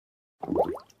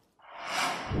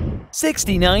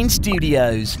69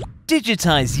 Studios.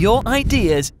 Digitize your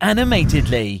ideas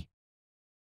animatedly.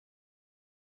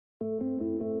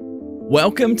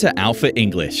 Welcome to Alpha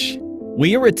English.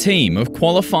 We are a team of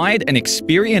qualified and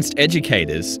experienced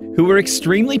educators who are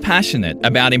extremely passionate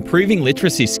about improving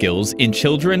literacy skills in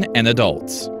children and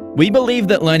adults. We believe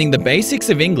that learning the basics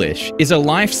of English is a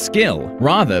life skill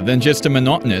rather than just a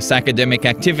monotonous academic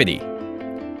activity.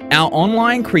 Our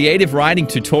online creative writing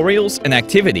tutorials and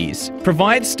activities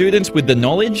provide students with the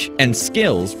knowledge and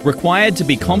skills required to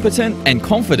be competent and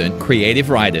confident creative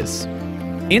writers.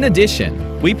 In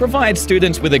addition, we provide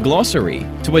students with a glossary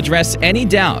to address any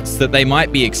doubts that they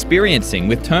might be experiencing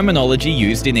with terminology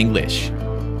used in English.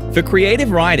 For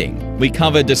creative writing, we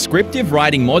cover descriptive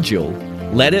writing module,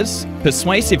 letters,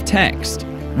 persuasive text,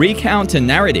 recount and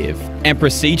narrative, and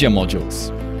procedure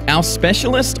modules. Our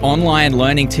specialist online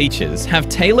learning teachers have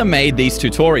tailor-made these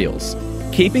tutorials,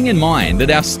 keeping in mind that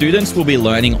our students will be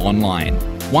learning online.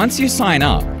 Once you sign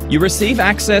up, you receive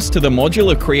access to the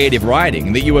module of creative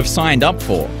writing that you have signed up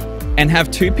for and have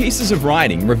 2 pieces of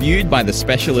writing reviewed by the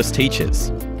specialist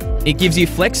teachers. It gives you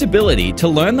flexibility to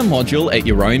learn the module at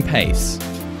your own pace.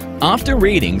 After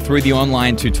reading through the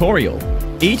online tutorial,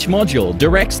 each module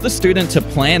directs the student to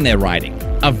plan their writing,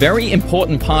 a very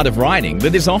important part of writing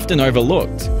that is often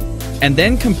overlooked, and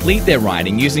then complete their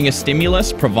writing using a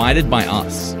stimulus provided by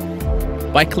us.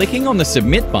 By clicking on the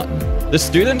Submit button, the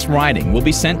student's writing will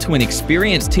be sent to an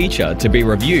experienced teacher to be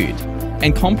reviewed,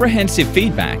 and comprehensive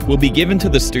feedback will be given to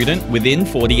the student within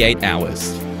 48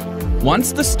 hours.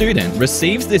 Once the student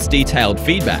receives this detailed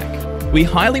feedback, we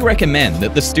highly recommend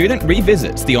that the student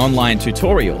revisits the online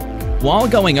tutorial while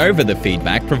going over the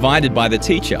feedback provided by the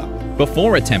teacher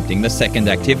before attempting the second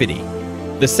activity.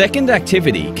 The second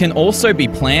activity can also be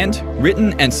planned,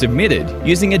 written and submitted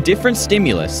using a different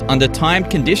stimulus under timed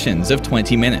conditions of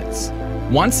 20 minutes.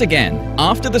 Once again,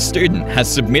 after the student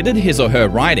has submitted his or her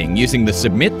writing using the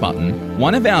Submit button,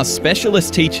 one of our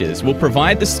specialist teachers will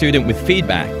provide the student with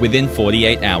feedback within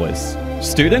 48 hours.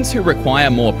 Students who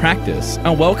require more practice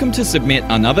are welcome to submit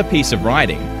another piece of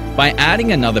writing by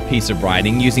adding another piece of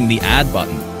writing using the Add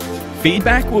button.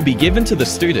 Feedback will be given to the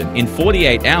student in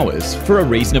 48 hours for a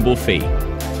reasonable fee.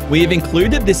 We have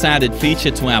included this added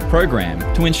feature to our program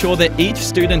to ensure that each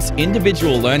student's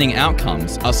individual learning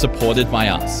outcomes are supported by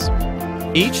us.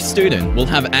 Each student will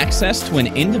have access to an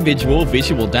individual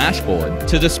visual dashboard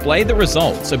to display the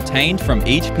results obtained from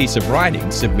each piece of writing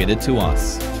submitted to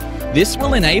us. This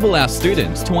will enable our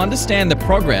students to understand the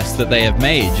progress that they have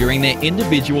made during their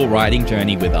individual writing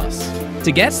journey with us.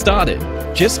 To get started,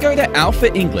 just go to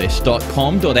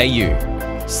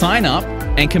alphaenglish.com.au, sign up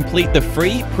and complete the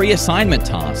free pre-assignment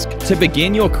task to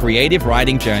begin your creative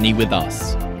writing journey with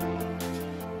us.